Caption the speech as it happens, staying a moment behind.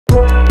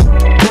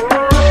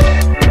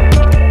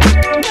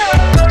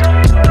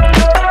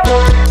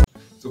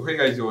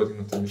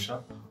Guys,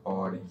 Mishra.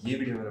 और ये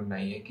video मैंने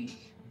बनाई है कि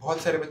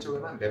बहुत सारे बच्चों का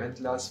ना 11th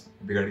क्लास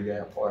बिगड़ गया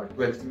है और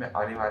 12th में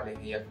आने वाले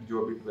हैं, या फिर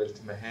जो अभी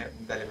 12th में है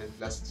उनका 11th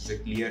क्लास से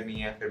क्लियर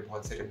नहीं है, फिर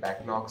बहुत सारे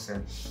बैकलॉग्स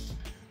हैं।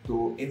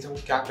 तो इन सब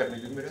क्या करने,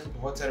 क्योंकि मेरे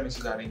बहुत सारे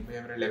मैसेज आ रहे हैं कि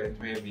भाई मेरा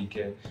 11th में वीक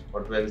है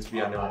और 12th भी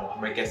आने वाला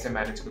है, मैं कैसे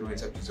मैनेज करूँ इन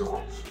सब चीज़ों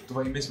को। तो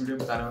वही मैं इस वीडियो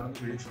में बताने वाला हूँ।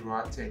 वीडियो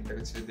शुरुआत से एंड तक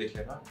अच्छे से देख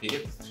लेना, ठीक है।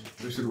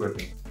 तो शुरू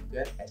करते हैं।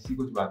 यार ऐसी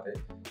कुछ बात है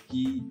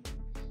कि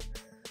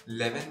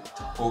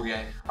 11th हो गया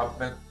है, अब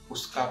मैं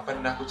उसका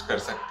अपन ना कुछ कर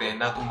सकते हैं,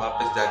 ना तुम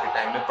वापस जाके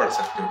टाइम में पढ़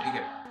सकते हो, ठीक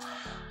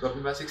है। तो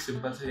अपने पास एक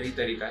सिंपल सा यही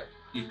तरीका है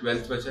कि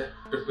 12th बचा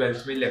है तो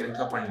 12th में 11th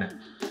का पढ़ना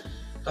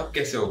है। तो अब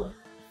कैसे होगा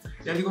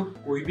यार, देखो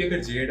कोई भी अगर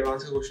जे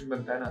एडवांस का क्वेश्चन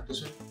बनता है ना, तो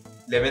उसमें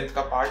 11th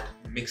का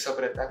पार्ट मिक्सअप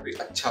रहता है कोई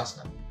अच्छा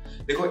सा।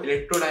 देखो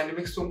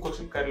इलेक्ट्रोडायनेमिक्स तुम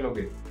क्वेश्चन कर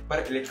लोगे,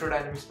 पर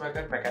इलेक्ट्रोडायनेमिक्स में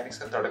अगर मैकेनिक्स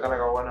का तड़का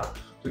लगा हुआ ना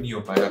तो नहीं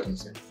हो पाएगा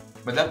तुमसे।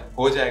 मतलब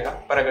हो जाएगा,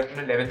 पर अगर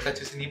तुमने 11th का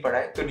अच्छे से नहीं पढ़ा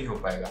है तो नहीं हो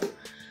पाएगा।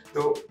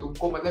 तो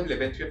तुमको मतलब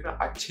 11th में अपना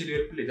अच्छे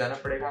लेवल पे ले जाना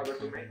पड़ेगा अगर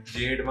तुम्हें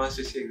जे एडवांस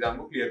जैसे एग्जाम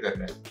को क्लियर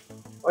करना है।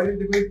 और ये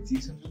देखो एक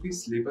चीज समझो कि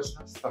सिलेबस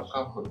ना सबका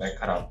होता है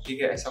खराब,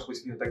 ठीक है। ऐसा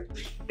कुछ नहीं होता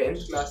कि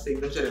 10th क्लास से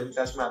एकदम से 11th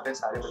क्लास में आते हैं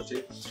सारे बच्चे,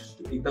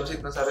 तो एकदम से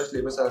इतना सारा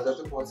सिलेबस आ जाता है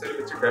तो बहुत सारे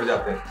बच्चे डर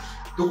जाते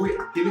हैं। तो कोई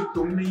अकेले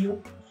तुम नहीं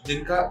हो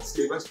जिनका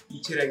सिलेबस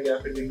पीछे रह गया,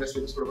 फिर जिनका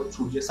सिलेबस थोड़ा बहुत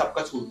छूट गया,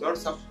 सबका छूटता है और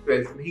सब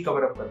 12th में ही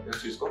कवर अप करते हैं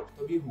उस चीज को।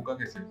 तो ये होगा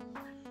कैसे?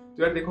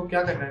 तो यार देखो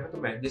क्या करना है ना,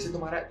 तुम्हें जैसे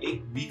तुम्हारा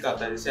एक वीक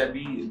आता है, जैसे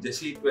अभी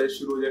जैसे 12th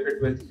शुरू हो जाए, फिर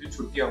 12th की जो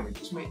छुट्टियां होंगी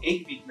तो उसमें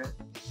एक वीक में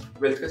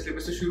 12th का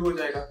सिलेबस तो शुरू हो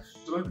जाएगा।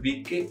 तो तुम्हें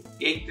वीक के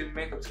एक दिन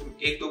में कम से कम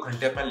 1-2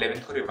 घंटे अपना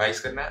 11th को रिवाइज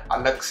करना है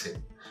अलग से।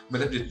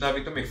 मतलब जितना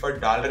भी तुम एफर्ट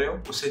डाल रहे हो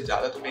उससे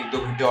ज्यादा तुम्हें 1-2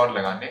 घंटे और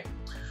लगाने,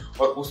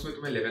 और उसमें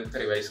तुम्हें 11th का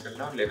रिवाइज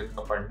करना है और 11th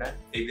का पढ़ना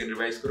है। एक दिन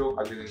रिवाइज करो,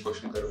 अगले दिन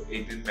क्वेश्चन करो,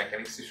 एक दिन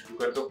मैकेनिक्स से शुरू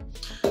कर दो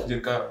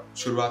जिनका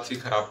शुरुआत से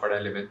खराब पड़ा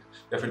है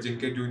 11th, या फिर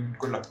जिनके जो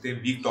इनको लगते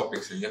हैं वीक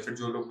टॉपिक्स है, या फिर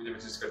जो लोग मुझे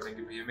मैसेज करते हैं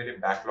कि भैया मेरे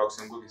बैकलॉग्स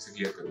हैं उनको कैसे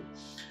क्लियर करूँ।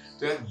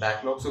 तो यार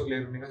बैकलॉग्स को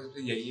क्लियर करने का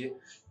सबसे यही है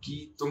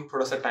कि तुम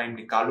थोड़ा सा टाइम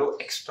निकालो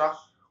एक्स्ट्रा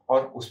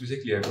और उसमें से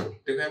क्लियर करो।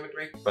 देखो यार मैं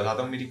तुम्हें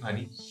बताता हूँ मेरी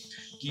कहानी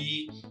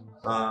कि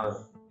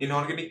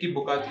इनऑर्गेनिक की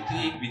बुक आती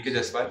थी एक वीक के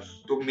जसवाल,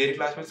 तो मेरे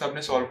क्लास में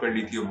सबने सॉल्व कर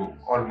ली थी वो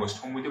बुक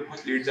ऑलमोस्ट। मुझे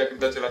बहुत लेट जाकर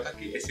पता चला था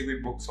कि ऐसी कोई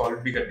बुक सॉल्व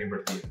भी करनी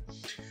पड़ती है।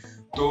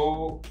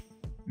 तो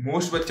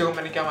मोस्ट बच्चों को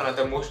मैंने क्या माना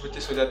था, मोस्ट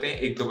बच्चे सो जाते हैं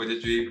 1-2 बजे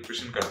जो ये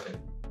प्रिपरेशन करते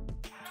हैं।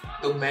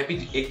 तो मैं भी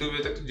 1-2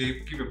 बजे तक तो जे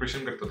की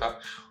प्रिपरेशन करता था,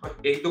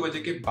 और 1-2 बजे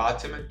के बाद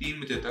से मैं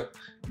 3 बजे तक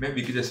मैं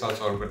वीके जैसा सवाल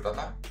सॉल्व करता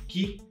था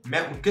कि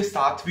मैं उनके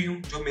साथ भी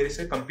हूँ जो मेरे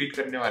से कम्पीट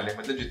करने वाले हैं।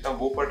 मतलब जितना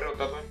वो पढ़ रहे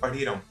होता तो मैं पढ़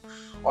ही रहा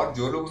हूँ, और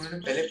जो लोग उन्होंने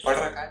पहले पढ़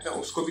रखा है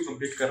मैं उसको भी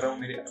कंप्लीट कर रहा हूँ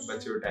मेरे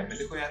बचे हुए टाइम में।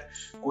 देखो यार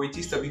कोई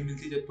चीज तभी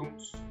मिलती है जब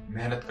तुम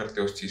मेहनत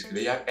करते हो उस चीज के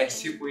लिए। यार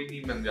ऐसे कोई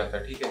नहीं बन जाता,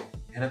 ठीक है।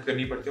 मेहनत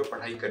करनी पड़ती है और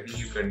पढ़ाई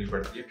करनी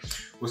पड़ती है,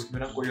 उसमें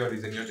ना कोई और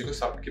रीजन नहीं है। देखो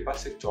सबके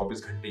पास सिर्फ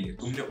 24 घंटे ही है।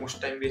 तुमने उस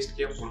टाइम वेस्ट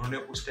किया, उन्होंने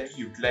उस टाइम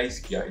यूटिलाइज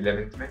किया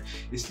 11th में,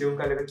 इसलिए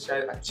उनका 11th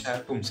शायद अच्छा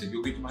है तुमसे,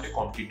 क्योंकि तुम्हारे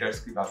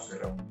कॉम्पिटिटर्स की बात कर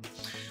रहा हूँ।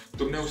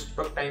 तुमने उस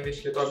वक्त टाइम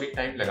वेस्ट किया तो अभी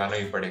टाइम लगाना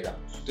ही पड़ेगा।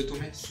 तो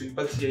तुम्हें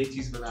सिंपल सी यही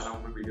चीज बता रहा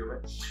हूँ मैं वीडियो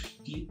में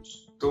कि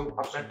तुम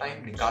अपना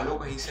टाइम निकालो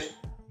कहीं से।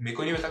 मेरे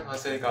को नहीं पता कहाँ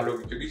से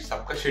निकालोगे, क्योंकि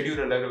सबका शेड्यूल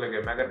अलग अलग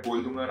है। मैं अगर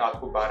बोल दूंगा रात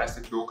को 12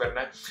 से 2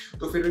 करना है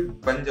तो फिर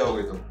बन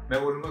जाओगे तुम।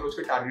 मैं बोलूंगा रोज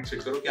के टारगेट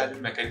सेट करो कि आज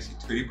मैं मैकेनिक्स की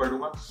थ्योरी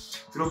पढ़ूंगा,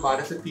 फिर वो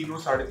 12 से 3 हो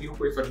 3:30 हो,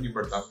 कोई फर्क नहीं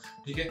पड़ता,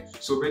 ठीक है।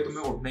 सुबह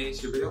तुम्हें उठना ही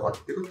 6 बजे, और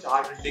देखो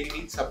 4 घंटे की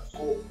नींद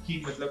सबको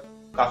ही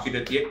मतलब काफी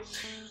रहती है।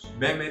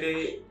 मैं मेरे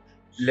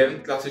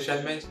 11th क्लास से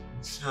शायद मैं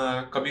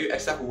कभी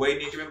ऐसा हुआ ही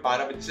नहीं कि मैं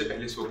 12 बजे से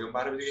पहले सो गया हूँ।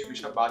 12 बजे के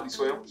हमेशा बाद ही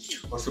सोया हूँ,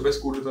 और सुबह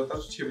स्कूल होता था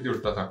तो 6 बजे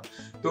उठता था।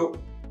 तो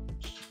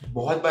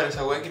बहुत बार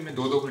ऐसा हुआ है कि मैं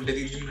 2-2 घंटे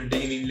 3-3 घंटे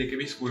की नींद लेके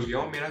भी स्कूल गया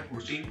हूँ। मेरा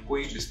रूटीन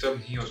कोई डिस्टर्ब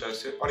नहीं होता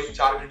इससे, और ये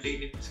 4 घंटे की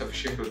नींद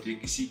सफिशिएंट होती है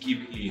किसी की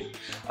भी लिए।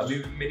 अभी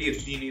भी मेरी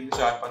इतनी नींद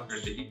 4-5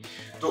 घंटे की।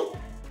 तो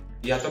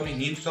या तो अपनी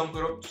नींद कम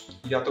करो,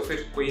 या तो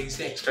फिर कोई यहीं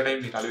से एक्स्ट्रा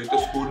टाइम निकालो, या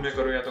तो स्कूल में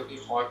करो या तो कहीं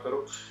और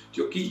करो।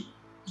 क्योंकि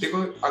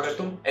देखो अगर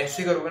तुम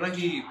ऐसे करोगे ना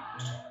कि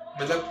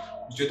मतलब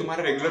जो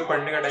तुम्हारा रेगुलर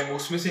पढ़ने का टाइम है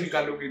उसमें से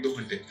निकालोगे 2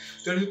 घंटे,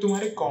 तो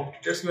तुम्हारे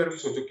कॉम्पिटिटर्स के बारे में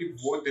सोचो कि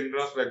वो दिन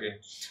रात लगे।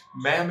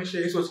 मैं हमेशा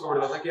यही सोच कर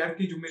पढ़ता था कि यार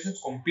कि जो मेरे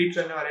साथ कॉम्पीट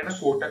करने वाले हैं ना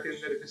कोटा के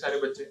अंदर इतने सारे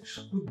बच्चे,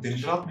 वो दिन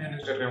रात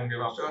मेहनत कर रहे होंगे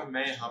वहाँ पे, और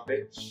मैं यहाँ पे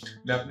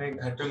मैं अपने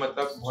घर पे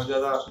मतलब बहुत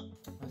ज्यादा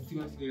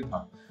मस्ती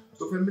था।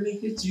 तो फिर मैंने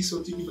एक चीज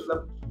सोची कि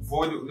मतलब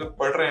वो जो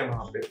पढ़ रहे हैं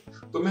वहां पे,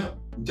 तो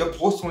मैं जब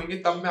वो सोएंगे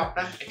तब मैं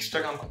अपना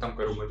एक्स्ट्रा काम खत्म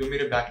करूंगा, जो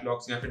मेरे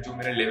बैकलॉग्स या फिर जो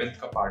मेरा 11th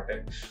का पार्ट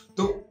है।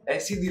 तो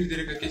ऐसी धीरे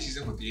धीरे करके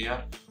चीजें होती है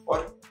यार।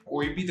 और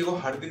कोई भी देखो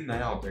हर दिन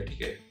नया होता है,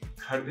 ठीक है,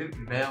 हर दिन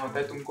नया होता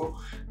है। तुमको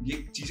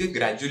ये चीजें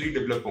ग्रेजुअली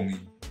डेवलप होंगी।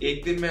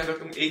 एक दिन में अगर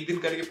तुम एक दिन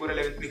करके पूरा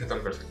 11th नहीं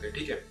खत्म कर सकते,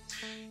 ठीक है।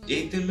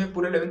 एक दिन में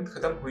पूरा 11th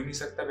खत्म हो ही नहीं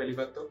सकता पहली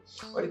बात तो,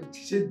 और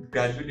चीजें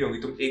ग्रेजुअली होंगी।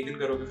 तुम एक दिन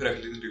करोगे, फिर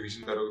अगले दिन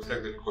रिवीजन करोगे, फिर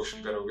अगले दिन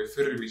क्वेश्चन करोगे,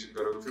 फिर रिवीजन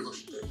करोगे, फिर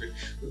क्वेश्चन करोगे।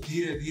 तो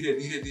धीरे धीरे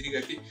धीरे धीरे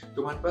करके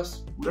तुम्हारे पास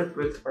पूरा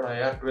 12th पढ़ा है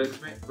यार।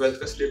 12th में 12th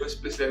का सिलेबस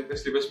प्लस 11th का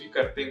सिलेबस भी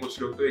करते हैं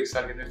कुछ लोग, तो 1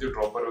 साल के अंदर जो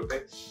ड्रॉपर होते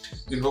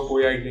हैं जिनको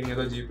कोई आइडिया नहीं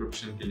होता जी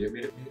प्रोफेशन के लिए।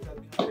 मेरे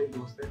साथ भी एक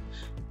दोस्त है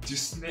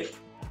जिसने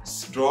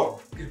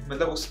ड्रॉप,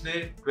 मतलब उसने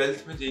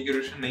 12th में जेईई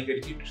ग्रेजुएशन नहीं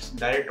करी थी,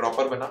 डायरेक्ट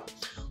ड्रॉपर बना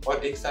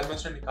और 1 साल में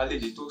उसने निकाल ली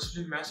जी। तो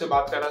उसने, मैं उससे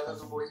बात कर रहा था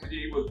तो वो मुझे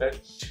यही बोलता है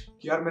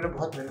कि यार मैंने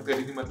बहुत मेहनत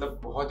करी थी, मतलब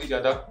बहुत ही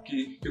ज़्यादा,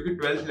 कि क्योंकि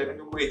 12th 11th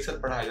को एक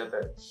साथ पढ़ाया जाता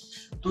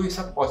है तो ये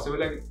सब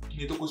पॉसिबल है।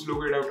 नहीं तो कुछ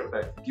लोगों को डाउट रहता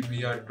है कि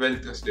भैया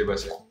 12th का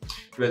सिलेबस है,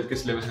 12th के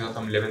सिलेबस के साथ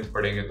हम 11th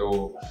पढ़ेंगे तो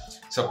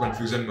सब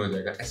कंफ्यूजन में हो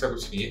जाएगा। ऐसा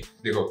कुछ नहीं है।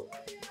 देखो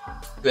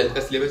 12th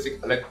का सिलेबस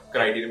एक अलग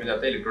क्राइटेरिया में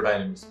जाता है,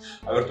 इलेक्ट्रोडायनेमिक्स।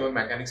 अगर तुम्हें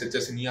मैकेनिक्स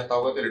अच्छे से नहीं आता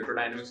होगा तो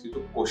इलेक्ट्रोडायनेमिक्स के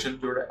जो क्वेश्चन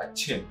जो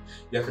अच्छे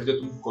हैं या फिर जो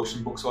तुम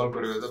क्वेश्चन बुक सॉल्व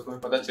करोगे तो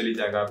तुम्हें पता चल ही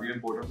जाएगा। अभी मैं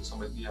बोल रहा हूँ तो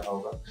समझ नहीं आ रहा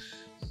होगा,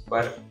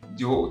 पर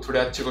जो थोड़े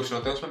अच्छे क्वेश्चन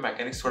होते हैं उसमें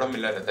मैकेनिक्स थोड़ा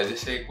मिला रहता है।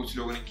 जैसे कुछ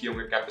लोगों ने किए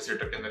होंगे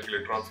कैपेसिटर के अंदर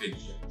इलेक्ट्रॉन फेंक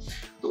दिया,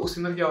 तो उस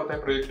अंदर क्या होता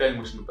है प्रोजेक्टाइल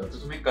मोशन पर। तो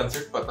तुम्हें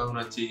कंसेप्ट पता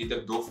होना चाहिए कि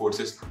जब दो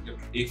फोर्सेस,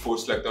 जब एक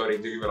फोर्स लगता है और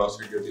एक जगह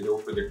वेलोसिटी होती है तो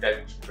वो प्रोजेक्टाइल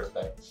मोशन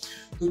करता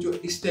है। तो जो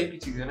इस टाइप की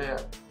चीजें ना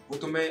यार, वो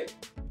तुम्हें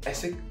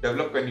ऐसे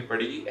डेवलप करनी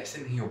पड़ेगी,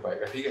 ऐसे नहीं हो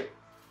पाएगा, ठीक है।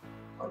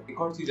 और एक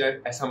और चीज है,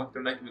 ऐसा मत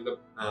करना कि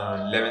मतलब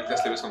 11th का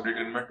सिलेबस कंप्लीट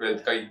करने में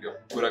 12th का ही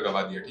पूरा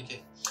गवा दिया, ठीक है।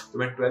 तो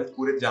मैं 12th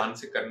पूरे जान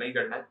से करना ही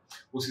करना है,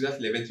 उसके साथ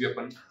 11th भी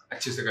अपन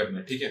अच्छे से करना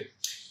है, ठीक है।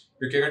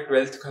 क्योंकि अगर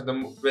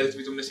 12th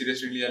भी तुमने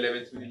सीरियसली लिया,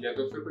 11th भी लिया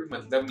तो फिर कोई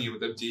मतलब नहीं है।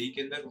 मतलब जेईई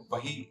के अंदर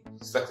वही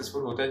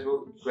सक्सेसफुल होता है जो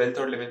 12th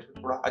और 11th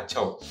में थोड़ा अच्छा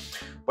हो।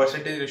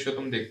 परसेंटेज रेशियो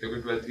तुम देखते हो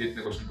कि 12th के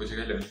इतने क्वेश्चन पूछे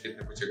गए, 11th के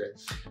इतने पूछे गए,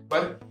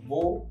 पर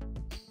वो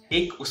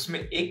उसमें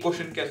एक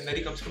क्वेश्चन के अंदर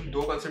ही कम से कम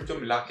 2 कंसेप्ट जो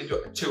मिला के जो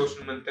अच्छे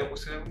क्वेश्चन बनते हैं,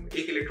 उसमें हम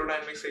एक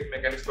इलेक्ट्रोडायनेमिक्स एक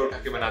मैकेनिक्स का उठा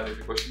के बना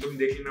देते क्वेश्चन। तुम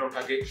देख लेना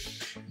उठा के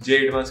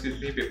जेईई एडवांस के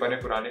जितने पेपर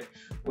है पुराने,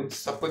 उन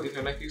सबको देख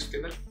लेना कि उसके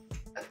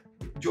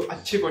अंदर जो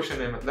अच्छे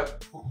क्वेश्चन है मतलब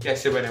वो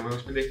कैसे बने हुए,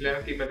 उसमें देख लेना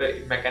कि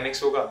मतलब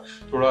मैकेनिक्स होगा,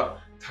 थोड़ा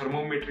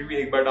थर्मोमेट्री भी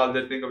एक बार डाल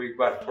देते हैं, कभी एक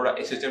बार थोड़ा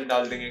एसएचएम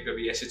डाल देंगे,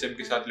 कभी एसएचएम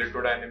के साथ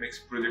इलेक्ट्रोडायनेमिक्स,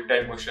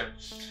 प्रोजेक्टाइल मोशन,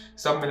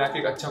 सब मिला के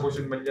एक अच्छा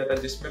क्वेश्चन बन जाता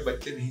है जिसमें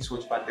बच्चे नहीं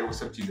सोच पाते वो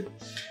सब चीजें।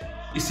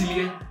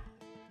 इसीलिए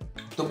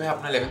तुम्हें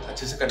अपना 11th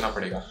अच्छे से करना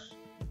पड़ेगा।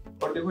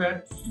 और देखो यार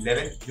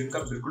 11th जिनका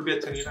बिल्कुल भी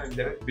अच्छा नहीं है ना,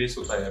 11th बेस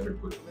होता है यार,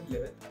 बिल्कुल तुम्हें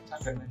 11th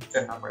अच्छा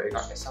करना पड़ेगा,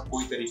 ऐसा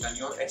कोई तरीका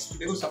नहीं है। और ऐसे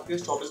देखो सबके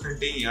 24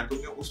 घंटे ही यार,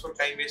 तुमने उस वक्त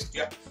टाइम वेस्ट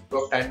किया तो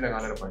अब टाइम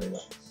लगाना पड़ेगा।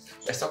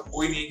 ऐसा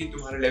कोई नहीं है कि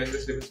तुम्हारा 11th का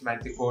सिलेबस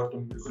मैथ्स हो और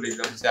तुम बिल्कुल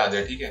एकदम से आ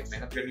जाए, ठीक है।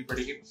 मेहनत करनी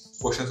पड़ेगी,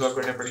 क्वेश्चन सॉल्व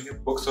करने पड़ेंगे,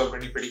 बुक सॉल्व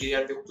करनी पड़ेगी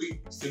यार। देखो कोई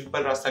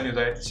सिंपल रास्ता नहीं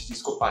होता है किसी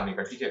चीज को पाने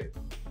का, ठीक है।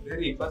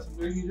 यार एक बात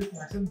समझो कि जो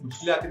तुम्हारे साथ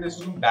मुश्किलें आती है ना,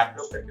 तुम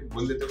बैकलॉग करके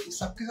भूल देते हो, कि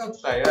सबके साथ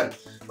होता है यार।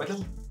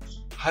 मतलब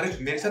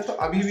मेरे साथ तो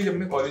अभी भी जब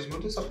मैं कॉलेज में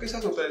हूँ तो सबके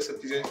साथ होता है सब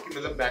चीजें, कि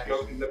मतलब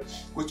बैकलॉग, मतलब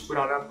कुछ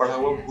पुराना पढ़ा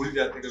हुआ भूल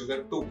जाते हैं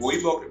कभी, तो वही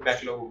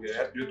बैकलॉग हो गया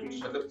यार। जो तुम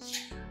मतलब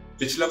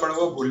पिछला पढ़ा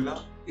हुआ भूलना,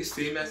 इस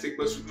सेम ऐसे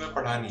तुम्हें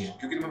पढ़ा नहीं है,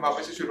 क्योंकि तुम्हें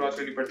वापस से शुरुआत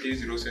करनी पड़ती है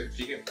 0 से,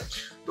 ठीक है।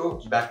 तो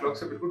बैकलॉग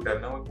से बिल्कुल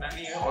डरना उतना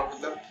नहीं है। और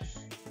मतलब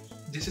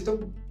जैसे तुम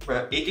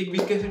एक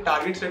वीक के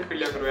टारगेट सेट कर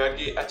लिया करो यार,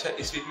 कि अच्छा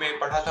इस वीक में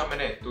पढ़ा था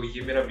मैंने तो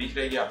ये मेरा वीक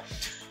रह गया,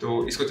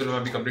 तो इसको चलो मैं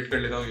अभी कंप्लीट कर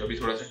लेता हूँ, अभी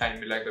थोड़ा सा टाइम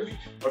मिला है कभी।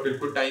 और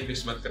बिल्कुल टाइम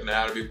वेस्ट मत करना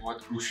यार, अभी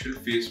बहुत क्रूशियल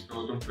फेज पे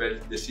हो तुम,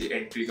 12th जैसी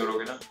एंट्री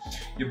करोगे ना,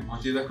 ये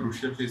बहुत ज़्यादा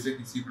क्रूशियल फेज है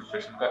किसी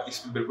प्रिपरेशन का,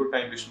 इसमें बिल्कुल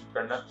टाइम वेस्ट मत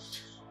करना।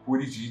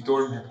 पूरी जी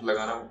तोड़ मेहनत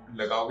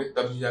लगाओगे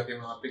तभी जाके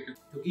वहाँ पे,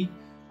 क्योंकि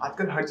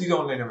आजकल हर चीज़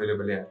ऑनलाइन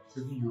अवेलेबल है यार,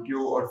 क्योंकि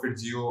यूट्यूब और फिर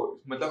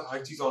जियो, मतलब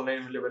हर चीज़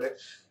ऑनलाइन अवेलेबल है।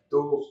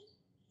 तो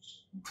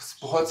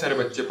बहुत सारे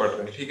बच्चे पढ़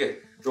रहे हैं, ठीक है।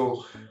 तो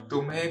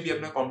तुम्हें भी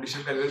अपना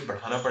कंपटीशन का लेवल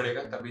बढ़ाना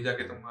पड़ेगा, तभी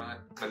जाके तुम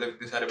मतलब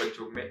इतने सारे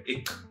बच्चों में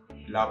एक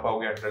ला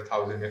पाओगे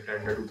 100,000 या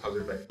फिर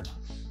 2,000 रैंक।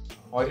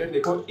 और यार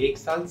देखो 1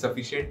 साल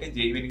सफिशिएंट है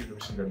जेईई की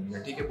प्रिपरेशन करने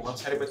में, ठीक है। बहुत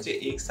सारे बच्चे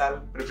 1 साल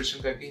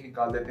प्रिपरेशन करके ही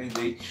निकाल देते हैं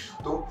जेईई,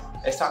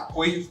 तो ऐसा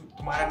कोई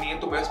तुम्हारा नहीं है।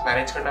 तो बस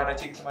मैनेज करना आना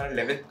चाहिए कि तुम्हारा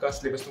 11th का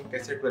सिलेबस तुम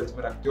कैसे 12th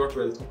में रखते हो और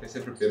 12th को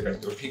कैसे प्रिपेयर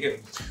करते हो, ठीक है।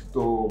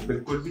 तो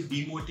बिल्कुल भी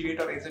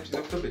डीमोटिवेट और इन सब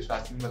चीज़ों पर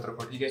विश्वास नहीं मत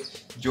रखो, ठीक है।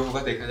 जो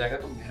होगा देखा जाएगा।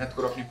 तुम मेहनत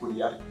करो अपनी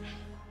पूरी यार,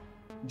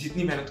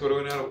 जितनी मेहनत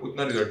करोगे ना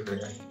उतना रिजल्ट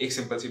मिलेगा। एक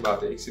सिंपल सी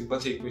बात है, एक सिंपल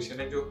सी इक्वेशन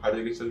है जो हर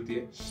जगह चलती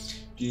है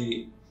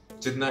कि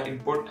जितना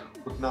इनपुट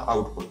उतना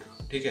आउटपुट,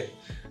 ठीक है।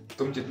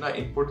 तुम जितना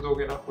इनपुट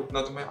दोगे ना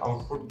उतना तुम्हें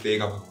आउटपुट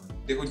देगा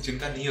भगवान। देखो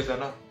जिनका नहीं होता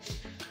ना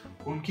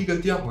उनकी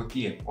गलतियां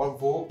होती हैं और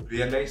वो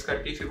रियलाइज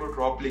करके फिर वो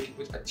ड्रॉप लेके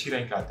कुछ अच्छी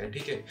रैंक आते हैं,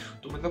 ठीक है।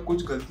 तो मतलब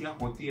कुछ गलतियां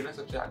होती है ना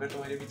सबसे। अगर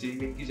तुम्हारी भी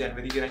जेईई की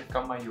जनवरी की रैंक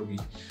कम आई होगी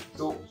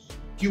तो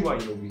क्यों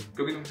आई होगी?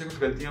 क्योंकि तुमसे कुछ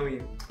गलतियां हुई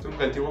हैं। तुम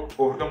गलतियों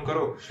को ओवरकम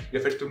करो,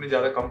 या फिर तुमने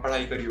ज्यादा कम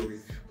पढ़ाई करी होगी,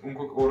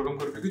 उनको ओवरकम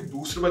करो, क्योंकि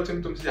दूसरे बच्चे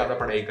ने तुमसे ज्यादा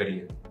पढ़ाई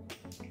करी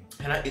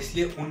है ना,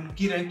 इसलिए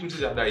उनकी रैंक तुमसे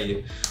ज्यादा आई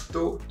है।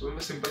 तो तुम्हें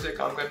बस सिंपल से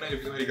काम करना है, जो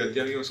भी तुम्हारी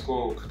गलतियां हुई उसको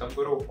खत्म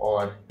करो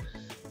और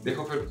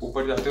देखो फिर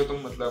ऊपर जाते हो तुम,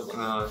 मतलब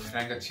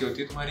रैंक अच्छी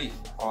होती है तुम्हारी।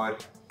 और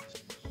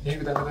यही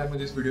बताना था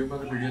मुझे इस वीडियो में।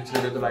 अगर वीडियो अच्छी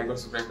लगे तो लाइक और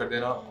सब्सक्राइब कर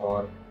देना,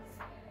 और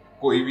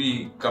कोई भी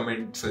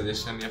कमेंट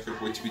सजेशन या फिर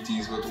कुछ भी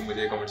चीज़ हो तुम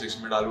मुझे कमेंट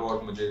सेक्शन में डालो,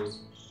 और मुझे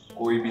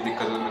कोई भी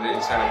दिक्कत हो तो मुझे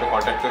इंस्टाग्राम पे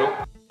कांटेक्ट करो।